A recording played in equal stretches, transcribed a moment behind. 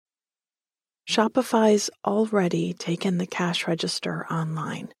Shopify's already taken the cash register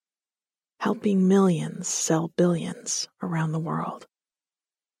online, helping millions sell billions around the world.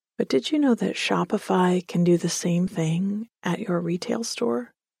 But did you know that Shopify can do the same thing at your retail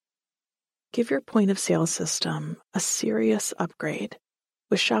store? Give your point of sale system a serious upgrade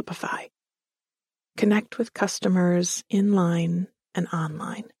with Shopify. Connect with customers in-line and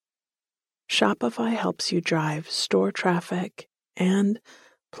online. Shopify helps you drive store traffic and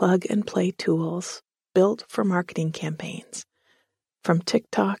plug-and-play tools built for marketing campaigns, from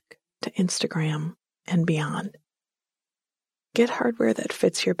TikTok to Instagram and beyond. Get hardware that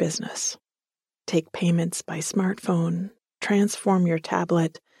fits your business. Take payments by smartphone, transform your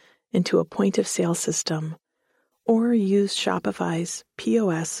tablet into a point-of-sale system, or use Shopify's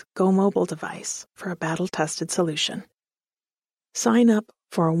POS Go Mobile device for a battle-tested solution. Sign up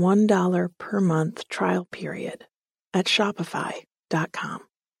for a $1 per month trial period at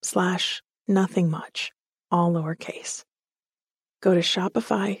shopify.com/nothingmuch, all lowercase. Go to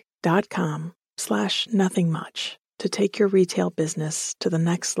shopify.com/nothingmuch to take your retail business to the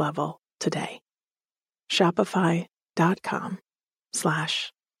next level today.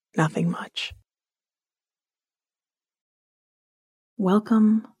 Shopify.com/nothingmuch.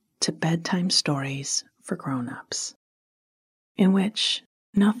 Welcome to Bedtime Stories for Grown-Ups, in which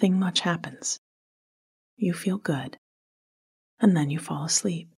nothing much happens. You feel good, and then you fall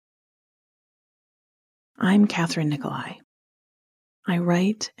asleep. I'm Catherine Nicolai. I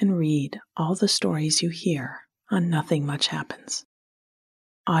write and read all the stories you hear on Nothing Much Happens.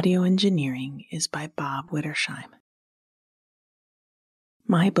 Audio engineering is by Bob Wittersheim.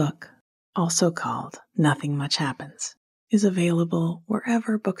 My book, also called Nothing Much Happens, is available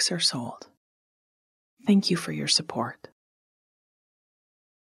wherever books are sold. Thank you for your support.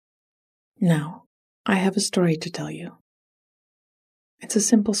 Now, I have a story to tell you. It's a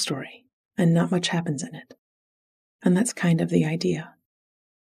simple story, and not much happens in it. And that's kind of the idea.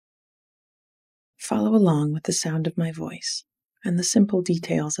 Follow along with the sound of my voice and the simple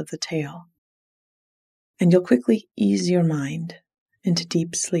details of the tale, and you'll quickly ease your mind into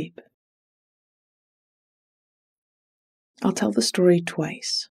deep sleep. I'll tell the story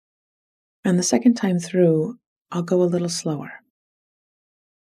twice, and the second time through, I'll go a little slower.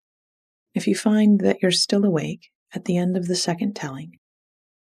 If you find that you're still awake at the end of the second telling,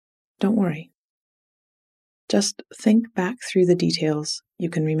 don't worry. Just think back through the details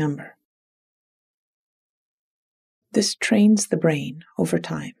you can remember. This trains the brain over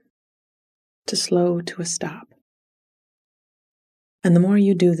time to slow to a stop. And the more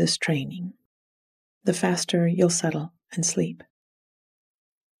you do this training, the faster you'll settle and sleep.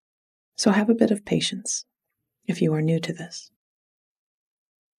 So have a bit of patience if you are new to this.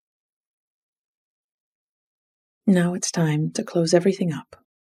 Now it's time to close everything up.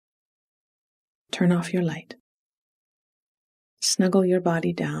 Turn off your light. Snuggle your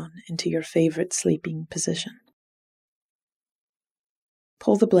body down into your favorite sleeping position.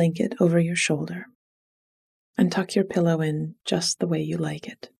 Pull the blanket over your shoulder and tuck your pillow in just the way you like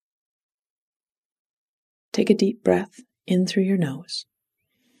it. Take a deep breath in through your nose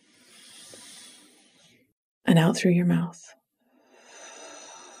and out through your mouth.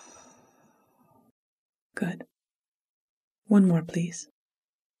 Good. One more, please.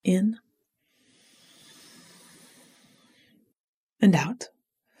 In and out.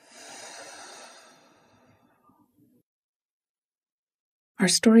 Our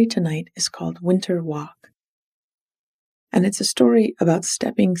story tonight is called Winter Walk, and it's a story about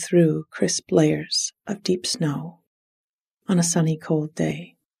stepping through crisp layers of deep snow on a sunny, cold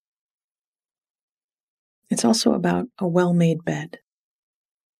day. It's also about a well-made bed,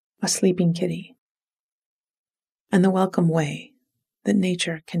 a sleeping kitty, and the welcome way that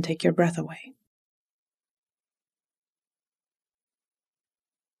nature can take your breath away.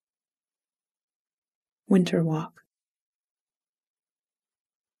 Winter Walk.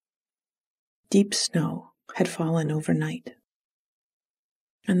 Deep snow had fallen overnight,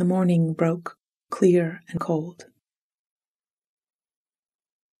 and the morning broke clear and cold.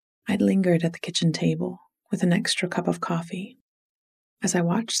 I'd lingered at the kitchen table with an extra cup of coffee as I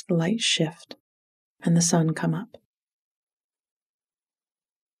watched the light shift and the sun come up.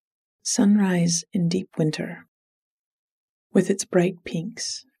 Sunrise in deep winter, with its bright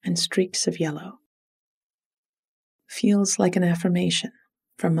pinks and streaks of yellow, feels like an affirmation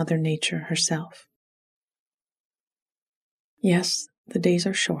from Mother Nature herself. Yes, the days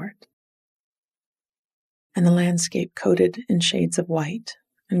are short, and the landscape coated in shades of white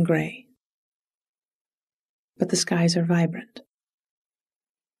and gray, but the skies are vibrant.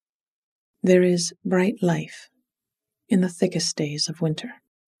 There is bright life in the thickest days of winter.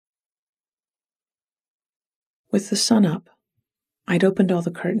 With the sun up, I'd opened all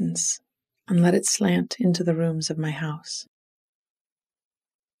the curtains and let it slant into the rooms of my house.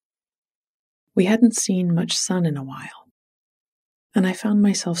 We hadn't seen much sun in a while, and I found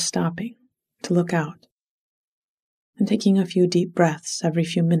myself stopping to look out and taking a few deep breaths every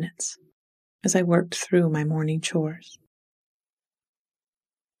few minutes as I worked through my morning chores.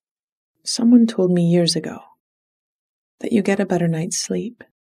 Someone told me years ago that you get a better night's sleep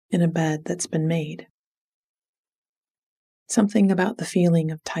in a bed that's been made. Something about the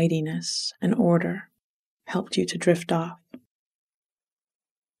feeling of tidiness and order helped you to drift off.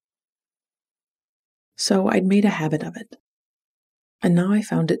 So I'd made a habit of it, and now I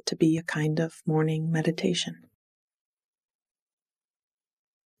found it to be a kind of morning meditation.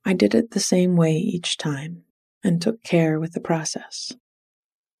 I did it the same way each time and took care with the process.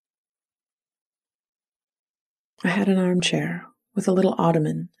 I had an armchair with a little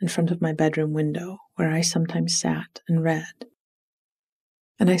ottoman in front of my bedroom window where I sometimes sat and read,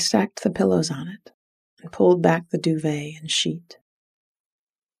 and I stacked the pillows on it and pulled back the duvet and sheet.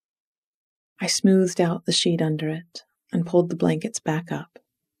 I smoothed out the sheet under it and pulled the blankets back up,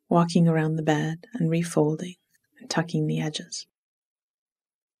 walking around the bed and refolding and tucking the edges.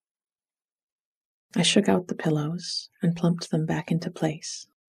 I shook out the pillows and plumped them back into place.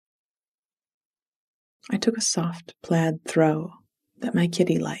 I took a soft plaid throw that my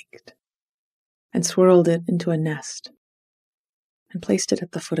kitty liked and swirled it into a nest and placed it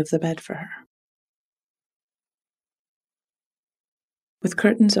at the foot of the bed for her. With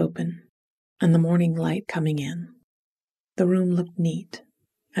curtains open and the morning light coming in, the room looked neat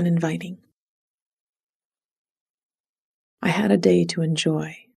and inviting. I had a day to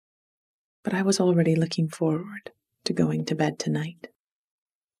enjoy, but I was already looking forward to going to bed tonight.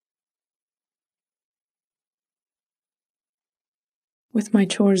 With my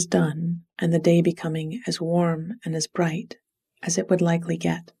chores done and the day becoming as warm and as bright as it would likely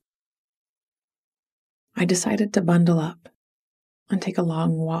get, I decided to bundle up and take a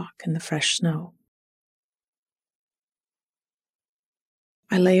long walk in the fresh snow.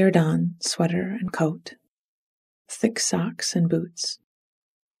 I layered on sweater and coat, thick socks and boots,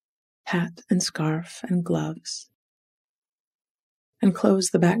 hat and scarf and gloves, and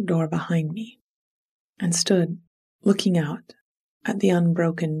closed the back door behind me and stood looking out at the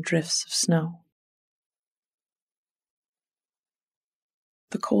unbroken drifts of snow.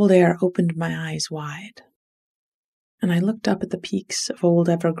 The cold air opened my eyes wide, and I looked up at the peaks of old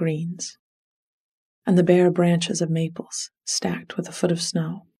evergreens and the bare branches of maples stacked with a foot of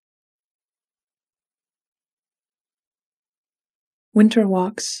snow. Winter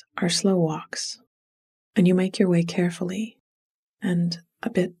walks are slow walks, and you make your way carefully and a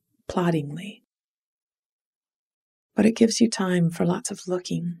bit ploddingly. But it gives you time for lots of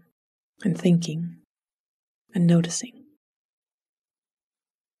looking and thinking and noticing.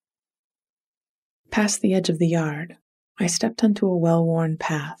 Past the edge of the yard, I stepped onto a well-worn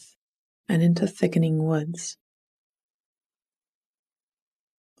path and into thickening woods.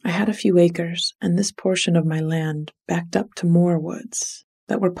 I had a few acres, and this portion of my land backed up to more woods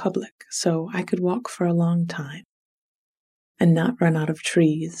that were public, so I could walk for a long time and not run out of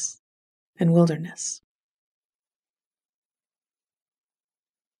trees and wilderness.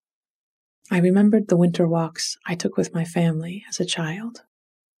 I remembered the winter walks I took with my family as a child.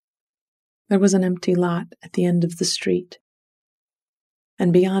 There was an empty lot at the end of the street,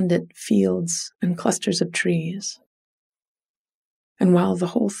 and beyond it fields and clusters of trees. And while the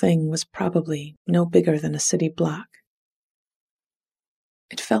whole thing was probably no bigger than a city block,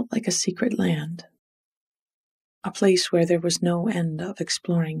 it felt like a secret land, a place where there was no end of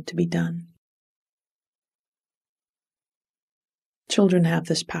exploring to be done. Children have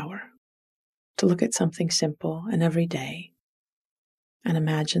this power to look at something simple and everyday and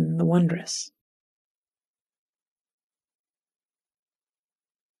imagine the wondrous.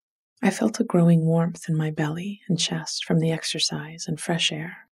 I felt a growing warmth in my belly and chest from the exercise and fresh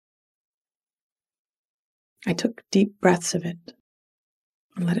air. I took deep breaths of it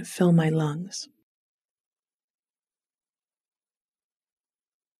and let it fill my lungs.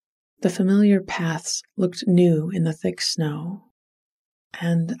 The familiar paths looked new in the thick snow,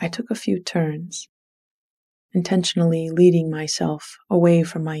 and I took a few turns, intentionally leading myself away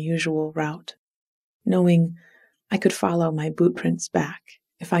from my usual route, knowing I could follow my boot prints back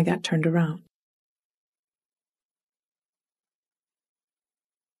if I got turned around.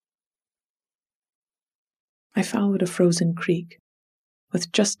 I followed a frozen creek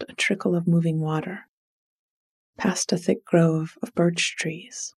with just a trickle of moving water, past a thick grove of birch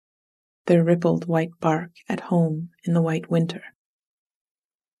trees, their rippled white bark at home in the white winter,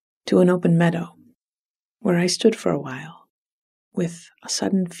 to an open meadow where I stood for a while with a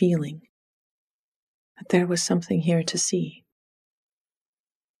sudden feeling that there was something here to see.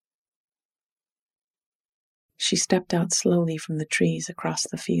 She stepped out slowly from the trees across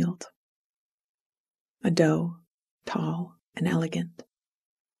the field. A doe, tall and elegant.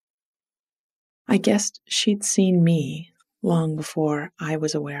 I guessed she'd seen me long before I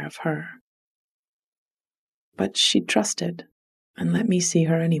was aware of her. But she trusted and let me see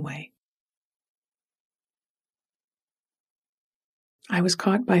her anyway. I was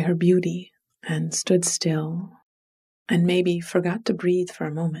caught by her beauty and stood still and maybe forgot to breathe for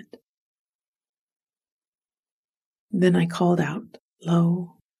a moment. Then I called out,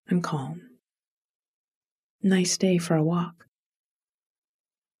 low and calm, "Nice day for a walk."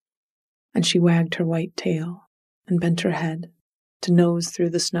 And she wagged her white tail and bent her head to nose through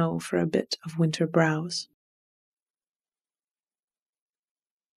the snow for a bit of winter browse.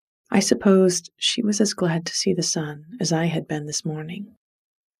 I supposed she was as glad to see the sun as I had been this morning,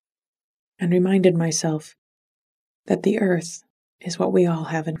 and reminded myself that the earth is what we all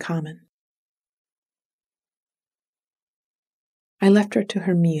have in common. I left her to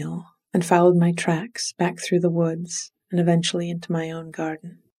her meal and followed my tracks back through the woods and eventually into my own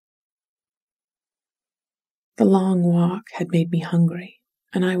garden. The long walk had made me hungry,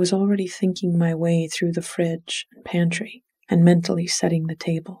 and I was already thinking my way through the fridge and pantry and mentally setting the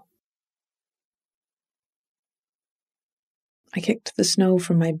table. I kicked the snow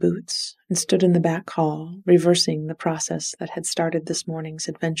from my boots and stood in the back hall, reversing the process that had started this morning's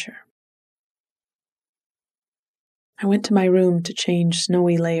adventure. I went to my room to change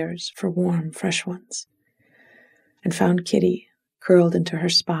snowy layers for warm, fresh ones, and found Kitty curled into her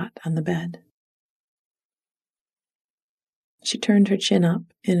spot on the bed. She turned her chin up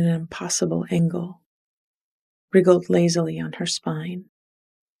in an impossible angle, wriggled lazily on her spine,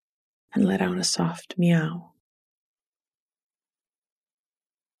 and let out a soft meow.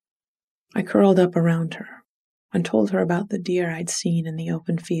 I curled up around her and told her about the deer I'd seen in the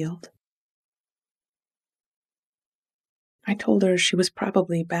open field. I told her she was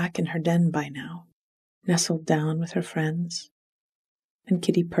probably back in her den by now, nestled down with her friends, and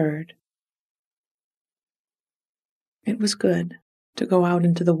Kitty purred. It was good to go out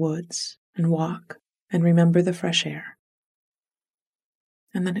into the woods and walk and remember the fresh air.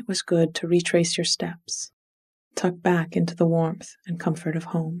 And then it was good to retrace your steps, tuck back into the warmth and comfort of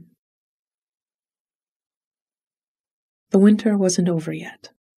home. The winter wasn't over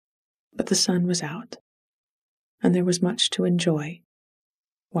yet, but the sun was out, and there was much to enjoy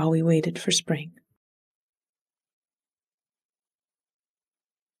while we waited for spring.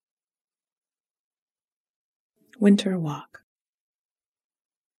 Winter walk.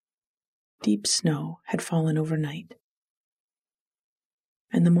 Deep snow had fallen overnight,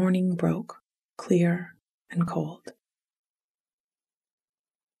 and the morning broke, clear and cold.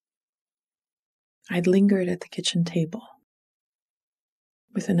 I'd lingered at the kitchen table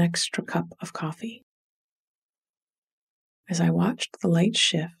with an extra cup of coffee as I watched the light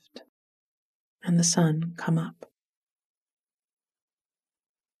shift and the sun come up.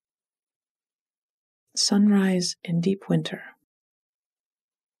 Sunrise in deep winter,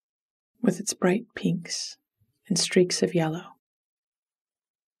 with its bright pinks and streaks of yellow,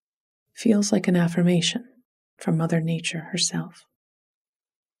 feels like an affirmation from Mother Nature herself.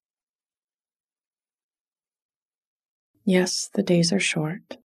 Yes, the days are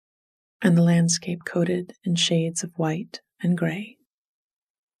short, and the landscape coated in shades of white and gray,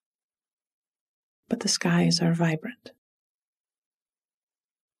 but the skies are vibrant.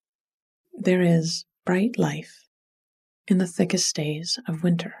 There is bright life in the thickest days of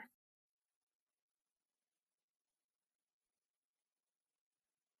winter.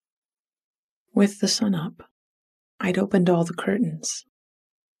 With the sun up, I'd opened all the curtains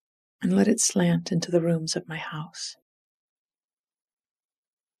and let it slant into the rooms of my house.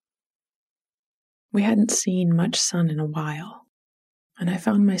 We hadn't seen much sun in a while, and I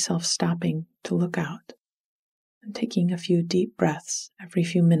found myself stopping to look out and taking a few deep breaths every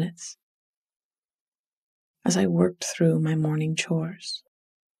few minutes as I worked through my morning chores.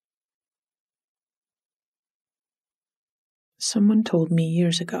 Someone told me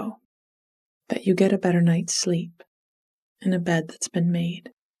years ago that you get a better night's sleep in a bed that's been made.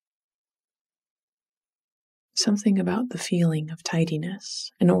 Something about the feeling of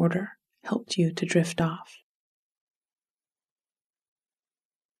tidiness and order helped you to drift off.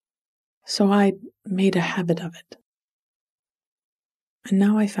 So I made a habit of it. And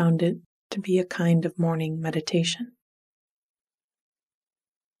now I found it to be a kind of morning meditation.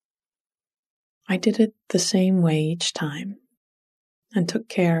 I did it the same way each time and took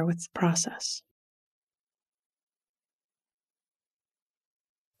care with the process.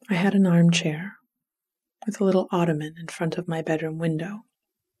 I had an armchair with a little ottoman in front of my bedroom window,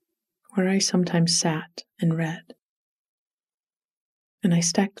 where I sometimes sat and read, and I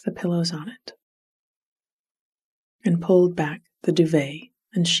stacked the pillows on it and pulled back the duvet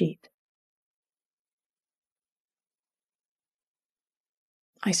and sheet.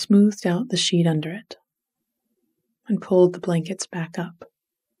 I smoothed out the sheet under it and pulled the blankets back up,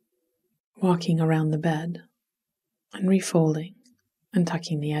 walking around the bed and refolding and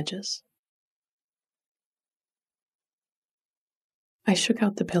tucking the edges. I shook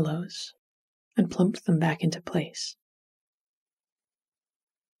out the pillows and plumped them back into place.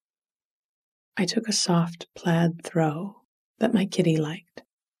 I took a soft plaid throw that my kitty liked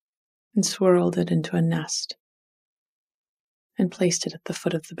and swirled it into a nest and placed it at the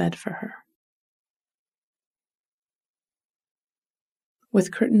foot of the bed for her.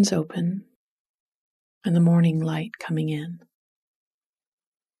 With curtains open and the morning light coming in,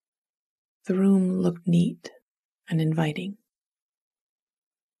 the room looked neat and inviting.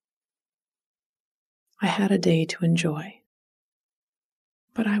 I had a day to enjoy,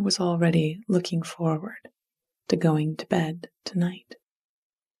 but I was already looking forward to going to bed tonight.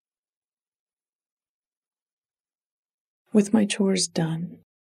 With my chores done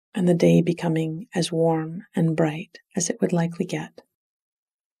and the day becoming as warm and bright as it would likely get,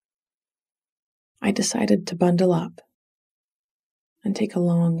 I decided to bundle up and take a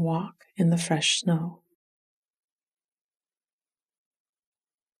long walk in the fresh snow.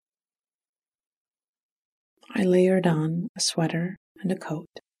 I layered on a sweater and a coat,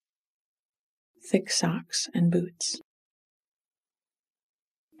 thick socks and boots,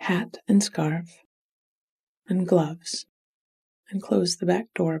 hat and scarf, and gloves, and closed the back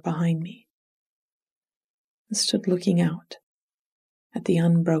door behind me, and stood looking out at the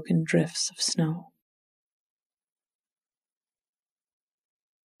unbroken drifts of snow.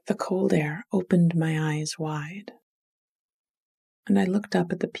 The cold air opened my eyes wide, and I looked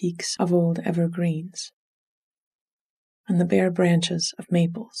up at the peaks of old evergreens and the bare branches of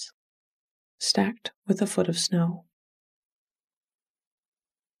maples, stacked with a foot of snow.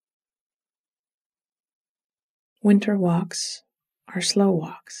 Winter walks are slow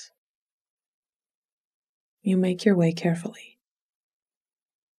walks. You make your way carefully,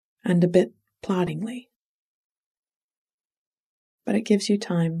 and a bit ploddingly, but it gives you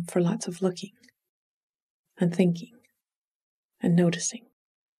time for lots of looking and thinking and noticing.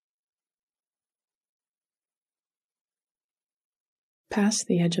 Past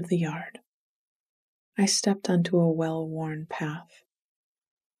the edge of the yard, I stepped onto a well-worn path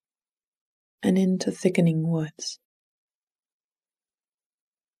and into thickening woods.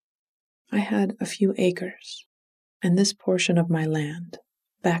 I had a few acres, and this portion of my land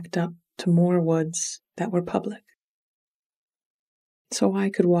backed up to more woods that were public, so I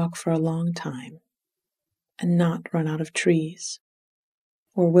could walk for a long time and not run out of trees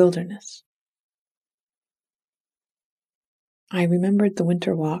or wilderness. I remembered the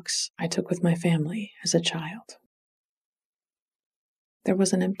winter walks I took with my family as a child. There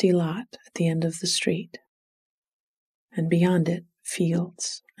was an empty lot at the end of the street, and beyond it,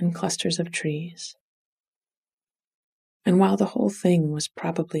 fields and clusters of trees. And while the whole thing was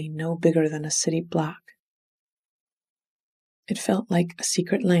probably no bigger than a city block, it felt like a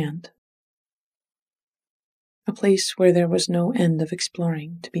secret land, a place where there was no end of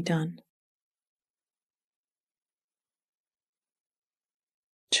exploring to be done.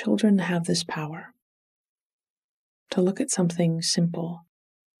 Children have this power to look at something simple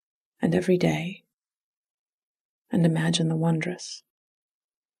and everyday and imagine the wondrous.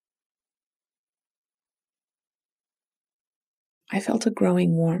 I felt a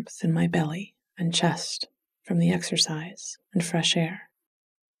growing warmth in my belly and chest from the exercise and fresh air.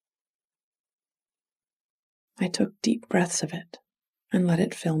 I took deep breaths of it and let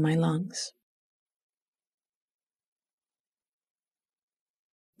it fill my lungs.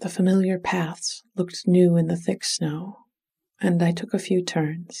 The familiar paths looked new in the thick snow, and I took a few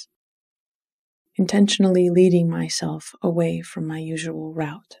turns, intentionally leading myself away from my usual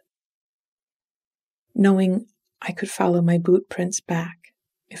route, knowing I could follow my boot prints back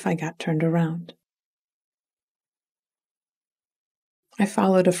if I got turned around. I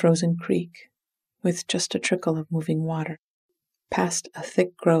followed a frozen creek with just a trickle of moving water, past a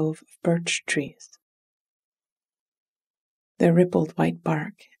thick grove of birch trees, their rippled white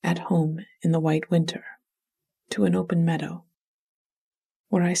bark at home in the white winter, to an open meadow,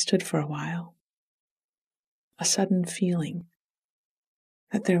 where I stood for a while, a sudden feeling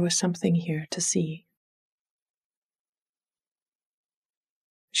that there was something here to see.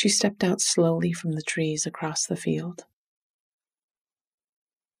 She stepped out slowly from the trees across the field.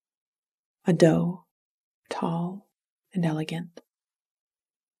 a doe, tall and elegant.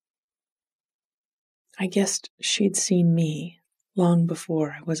 I guessed she'd seen me long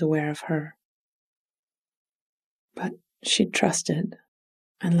before I was aware of her. But she'd trusted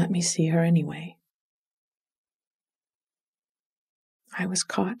and let me see her anyway. I was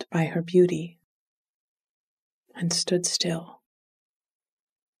caught by her beauty and stood still,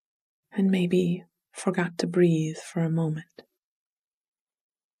 and maybe forgot to breathe for a moment.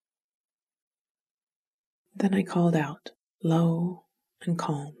 Then I called out, low and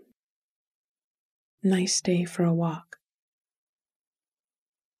calm, "Nice day for a walk."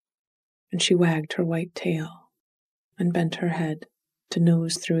 And she wagged her white tail and bent her head to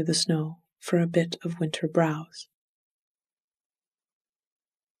nose through the snow for a bit of winter browse.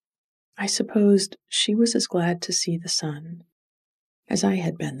 I supposed she was as glad to see the sun as I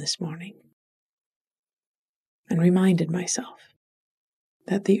had been this morning, and reminded myself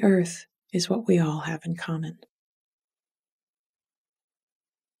that the earth is what we all have in common.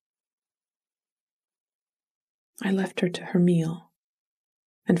 I left her to her meal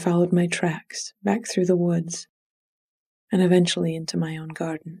and followed my tracks back through the woods and eventually into my own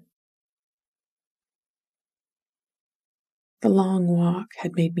garden. The long walk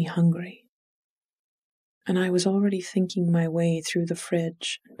had made me hungry, and I was already thinking my way through the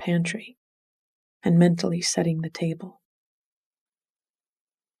fridge and pantry and mentally setting the table.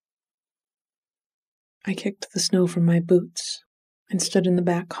 I kicked the snow from my boots and stood in the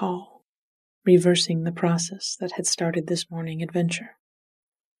back hall, reversing the process that had started this morning adventure.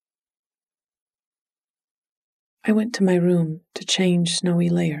 I went to my room to change snowy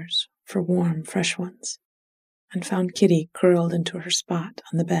layers for warm, fresh ones, and found Kitty curled into her spot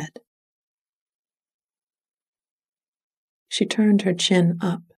on the bed. She turned her chin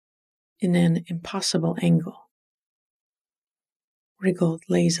up in an impossible angle, wriggled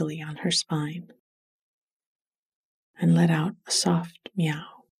lazily on her spine, and let out a soft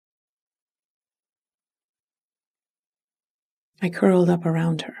meow. I curled up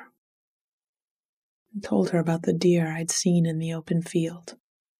around her and told her about the deer I'd seen in the open field.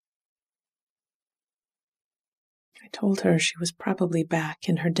 I told her she was probably back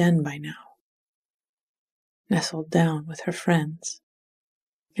in her den by now, nestled down with her friends,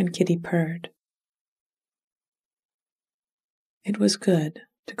 and Kitty purred. It was good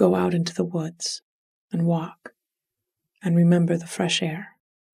to go out into the woods and walk and remember the fresh air.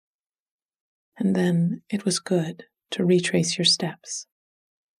 And then it was good to retrace your steps,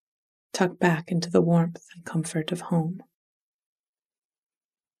 tuck back into the warmth and comfort of home.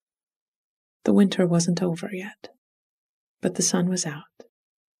 The winter wasn't over yet, but the sun was out,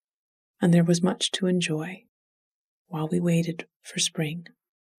 and there was much to enjoy while we waited for spring.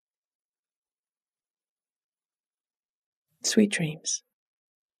 Sweet dreams.